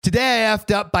Today I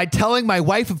effed up by telling my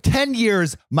wife of 10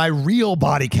 years my real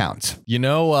body count. You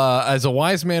know, as a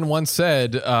wise man once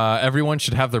said, everyone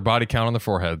should have their body count on their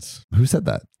foreheads. Who said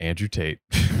that? Andrew Tate.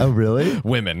 Oh, really?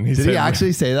 Women. Did he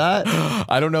actually say that?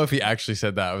 I don't know if he actually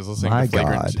said that. I was listening My to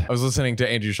Flagrant. God. I was listening to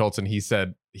Andrew Schultz, and he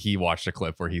said he watched a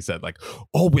clip where he said, like,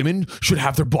 all women should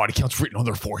have their body counts written on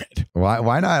their forehead.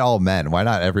 Why not all men? Why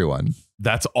not everyone?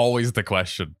 That's always the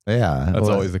question. Yeah. That's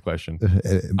always the question.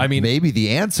 I mean, maybe the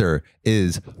answer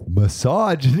is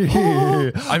misogyny.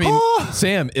 I mean,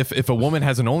 Sam, if a woman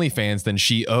has an OnlyFans, then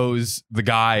she owes the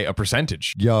guy a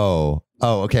percentage. Yo.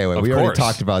 Oh, okay. Wait, we already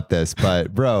talked about this,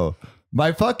 but bro,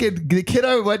 the kid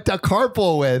I went to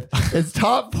carpool with is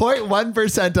top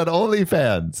 0.1% on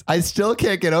OnlyFans. I still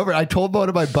can't get over it. I told one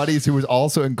of my buddies who was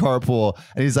also in carpool,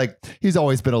 and he's like, he's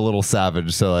always been a little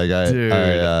savage. So like, he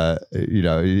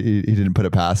didn't put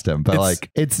it past him, but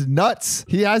it's nuts.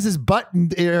 He has his butt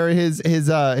or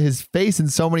his face in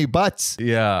so many butts.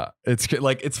 Yeah. It's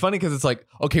like, it's funny because it's like,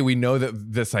 okay, we know that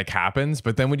this like happens,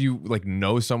 but then when you like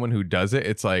know someone who does it,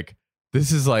 it's like,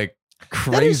 this is like,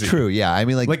 crazy. That is true. Yeah. I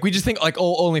mean, like we just think like,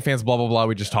 oh, OnlyFans, blah, blah, blah.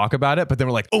 We just talk about it. But then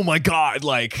we're like, oh my God.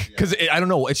 Like, because I don't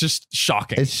know. It's just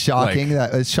shocking. It's shocking.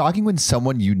 It's shocking when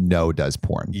someone does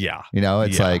porn. Yeah. You know,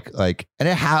 it's like, and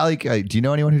it had like, do you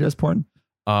know anyone who does porn?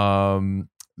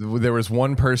 There was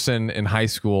one person in high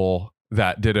school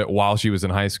that did it while she was in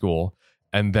high school.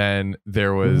 And then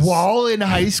there was while in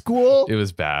high school. It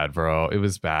was bad, bro. It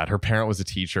was bad. Her parent was a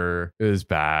teacher. It was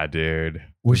bad, dude.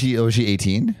 Was she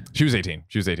 18? She was 18.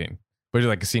 But she's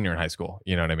like a senior in high school.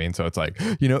 You know what I mean? So it's like,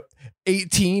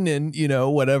 18 and,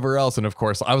 whatever else. And of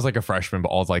course, I was like a freshman, but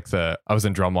I was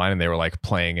in drumline and they were like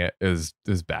playing it. It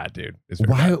was bad, dude.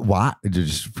 Why?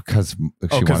 Just because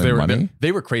she wanted money?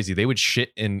 They were crazy. They would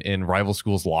shit in rival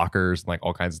schools' lockers and like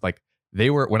all kinds of like, they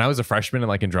were, when I was a freshman and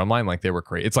like in drumline, like they were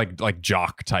crazy. It's like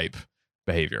jock type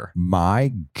behavior.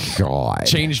 My God.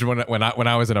 Changed when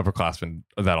I was an upperclassman.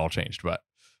 That all changed, but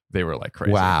they were like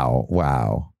crazy.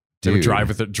 Wow. They would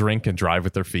drink and drive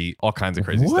with their feet, all kinds of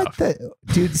crazy stuff.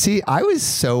 Dude, see, I was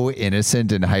so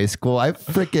innocent in high school. I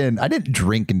didn't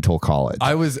drink until college.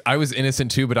 I was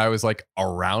innocent too, but I was like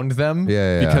around them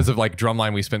because of like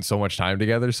drumline. We spent so much time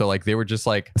together. So like they were just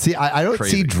like, see, I don't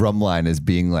see drumline as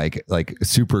being like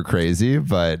super crazy,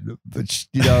 but this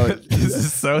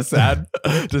is so sad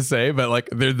to say, but like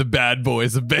they're the bad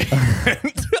boys of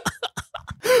band.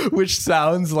 Which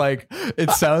sounds like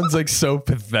so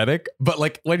pathetic, but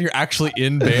like when you're actually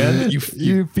in band, you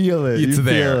feel it. It's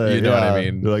there. You know what I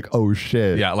mean? You're like, oh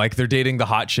shit. Yeah, like they're dating the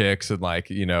hot chicks and like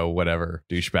whatever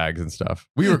douchebags and stuff.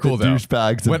 We were cool though.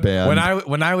 Douchebags of band.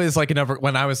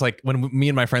 When me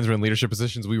and my friends were in leadership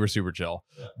positions, we were super chill.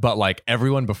 But like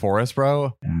everyone before us,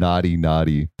 bro,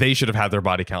 naughty. They should have had their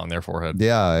body count on their forehead.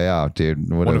 Yeah,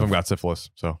 dude. One of them got syphilis.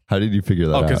 So how did you figure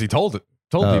that out? Because he told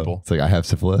people. It's like, I have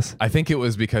syphilis. I think it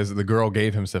was because the girl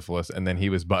gave him syphilis and then he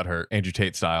was butthurt, Andrew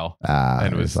Tate style.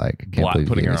 And it was like,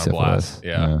 putting her on blast.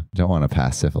 Yeah. Don't want to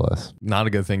pass syphilis. Not a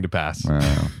good thing to pass.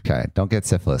 Okay. Don't get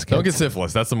syphilis, kids. Don't get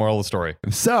syphilis. That's the moral of the story.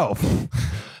 So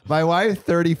my wife,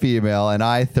 30 female, and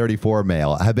I, 34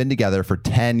 male, have been together for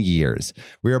 10 years.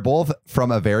 We are both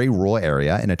from a very rural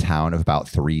area in a town of about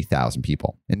 3,000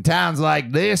 people. In towns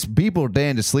like this, people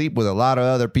tend to sleep with a lot of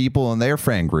other people in their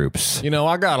friend groups.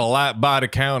 I got a light body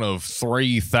count of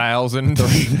 3,000.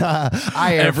 I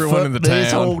have everyone in the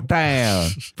this town. whole town,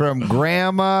 from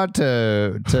grandma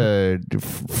to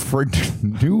for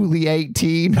newly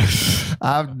 18.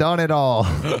 I've done it all.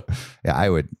 Yeah, I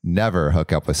would never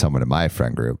hook up with someone in my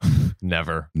friend group.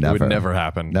 Never. It would never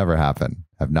happen. Never happen.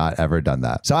 Have not ever done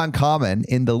that. So uncommon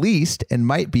in the least and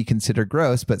might be considered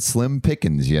gross, but slim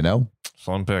pickings,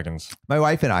 Slim pickings. My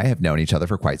wife and I have known each other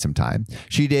for quite some time.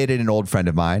 She dated an old friend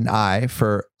of mine. I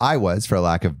was, for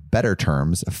lack of better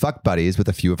terms, fuck buddies with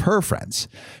a few of her friends.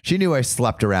 She knew I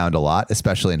slept around a lot,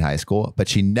 especially in high school, but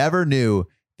she never knew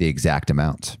the exact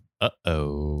amount.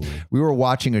 Uh-oh. We were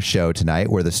watching a show tonight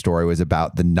where the story was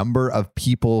about the number of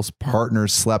people's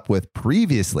partners slept with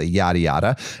previously, yada,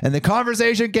 yada. And the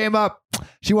conversation came up.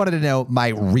 She wanted to know my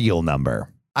real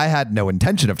number. I had no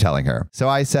intention of telling her. So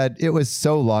I said, it was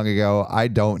so long ago. I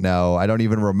don't know. I don't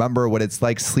even remember what it's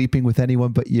like sleeping with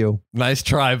anyone but you. Nice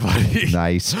try, buddy.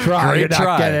 Nice try. You're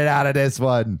not getting out of this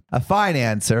one. A fine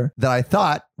answer that I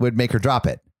thought would make her drop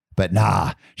it. But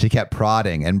nah, she kept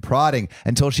prodding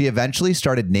until she eventually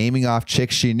started naming off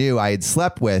chicks she knew I had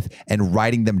slept with and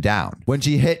writing them down. When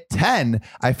she hit 10,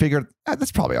 I figured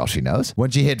that's probably all she knows. When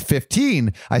she hit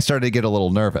 15, I started to get a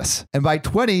little nervous. And by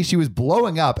 20, she was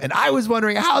blowing up and I was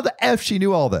wondering how the F she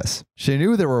knew all this. She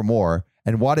knew there were more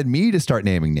and wanted me to start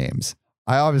naming names.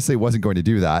 I obviously wasn't going to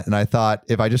do that. And I thought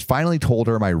if I just finally told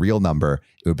her my real number,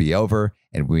 it would be over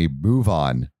and we move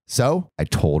on. So I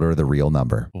told her the real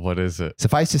number. What is it?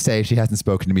 Suffice to say, she hasn't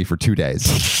spoken to me for 2 days.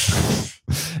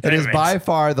 It is by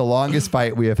far the longest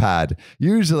fight we have had.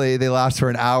 Usually they last for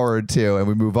an hour or two and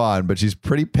we move on, but she's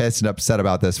pretty pissed and upset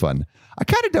about this one. I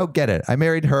kind of don't get it. I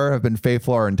married her, have been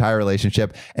faithful our entire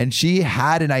relationship, and she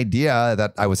had an idea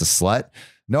that I was a slut.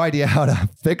 No idea how to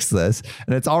fix this,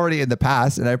 and it's already in the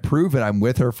past, and I've proven I'm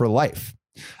with her for life.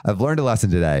 I've learned a lesson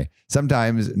today.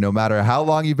 Sometimes, no matter how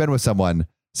long you've been with someone,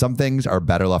 some things are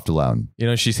better left alone. You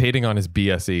know, she's hating on his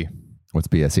BSE. What's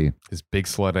BSE? His big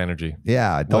slut energy.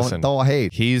 Yeah, don't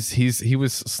hate. He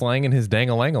was slanging his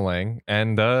dang-a-lang-a-lang,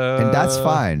 and that's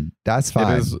fine. That's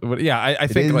fine. It is, yeah, I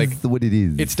think like what it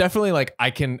is. It's definitely like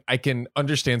I can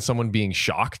understand someone being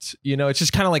shocked. You know, it's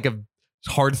just kind of like a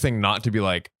hard thing not to be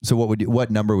like. So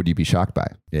what number would you be shocked by?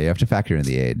 Yeah, you have to factor in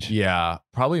the age. Yeah,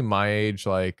 probably my age,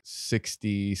 like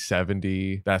 60,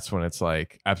 70. That's when it's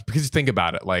like, because think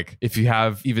about it, like if you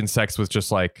have even sex with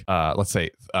just like let's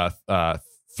say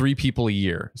 3 people a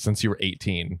year since you were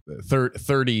 18,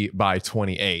 30 by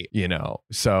 28, you know.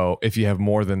 So if you have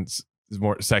more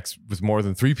sex with more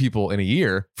than 3 people in a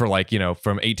year for like, you know,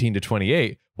 from 18 to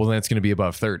 28, well, then it's going to be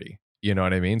above 30. You know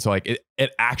what I mean? So like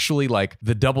it actually, like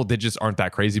the double digits aren't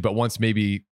that crazy, but once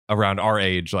maybe around our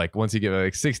age, like once you get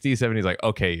like 60, 70, like,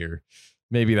 okay,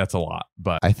 maybe that's a lot,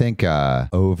 but I think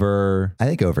over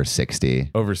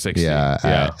 60. Over 60.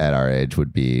 Yeah. At our age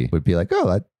would be like,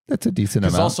 oh, that's a decent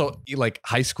amount. Because also like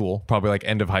high school, probably like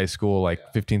end of high school, like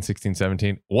 15, 16,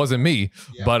 17. Wasn't me,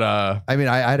 but I mean,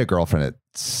 I had a girlfriend at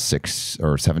 6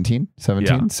 or 17.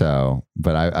 Yeah. So,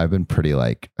 but I've been pretty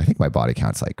like, I think my body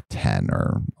count's like 10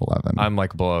 or 11. I'm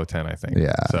like below 10, I think.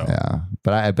 Yeah. So. Yeah.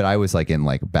 But I was like in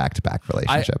like back-to-back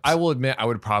relationships. I will admit, I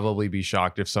would probably be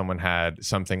shocked if someone had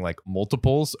something like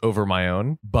multiples over my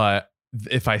own, but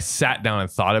if I sat down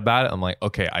and thought about it, I'm like,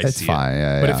 okay, it's see fine. it.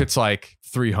 Yeah, but if it's like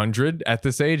 300 at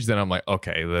this age, then I'm like,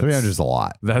 okay, 300 is a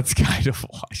lot. That's kind of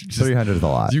a lot. 300 is a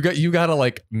lot. You got to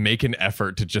like make an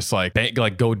effort to just like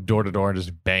go door to door and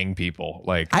just bang people.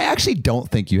 Like, I actually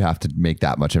don't think you have to make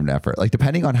that much of an effort. Like,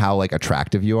 depending on how like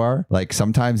attractive you are, like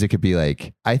sometimes it could be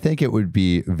like, I think it would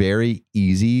be very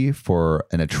easy for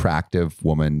an attractive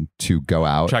woman to go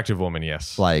out. Attractive woman,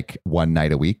 yes. Like one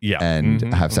night a week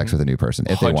and have sex with a new person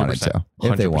if they wanted to.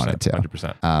 If they wanted to.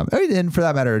 100%. And for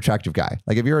that matter, attractive guy.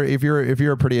 Like if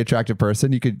you're a pretty attractive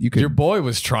person, you could. Your boy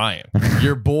was trying.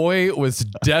 Your boy was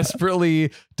desperate.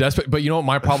 But you know what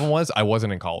my problem was? I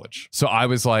wasn't in college, so I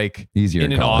was like easier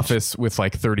in an office with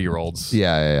like 30-year-olds.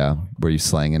 Yeah. Were you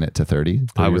slanging it to 30?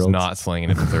 I was not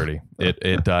slanging it to 30.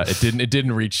 It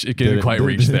didn't reach. It didn't quite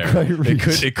reach there.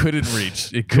 It couldn't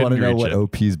reach. It couldn't. You want to know what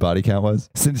OP's body count was?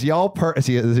 Since y'all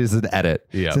see, this is an edit.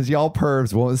 Yeah. Since y'all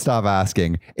pervs won't stop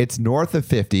asking, it's north of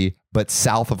 50. But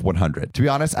south of 100. To be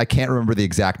honest, I can't remember the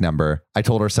exact number. I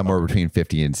told her somewhere between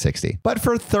 50 and 60. But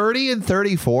for 30 and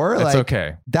 34, that's like,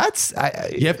 okay. That's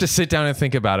you have to sit down and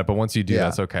think about it. But once you do,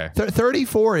 that's okay.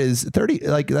 34 is 30.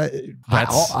 Like that.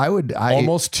 That's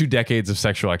almost 2 decades of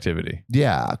sexual activity.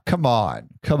 Yeah, come on.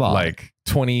 Like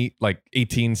 20, like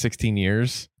 18, 16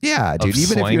 years. Yeah, dude.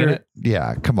 Even if you're,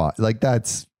 yeah, come on. Like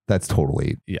that's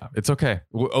totally. Yeah, it's okay.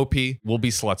 OP, we'll be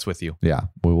sluts with you. Yeah,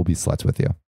 we will be sluts with you.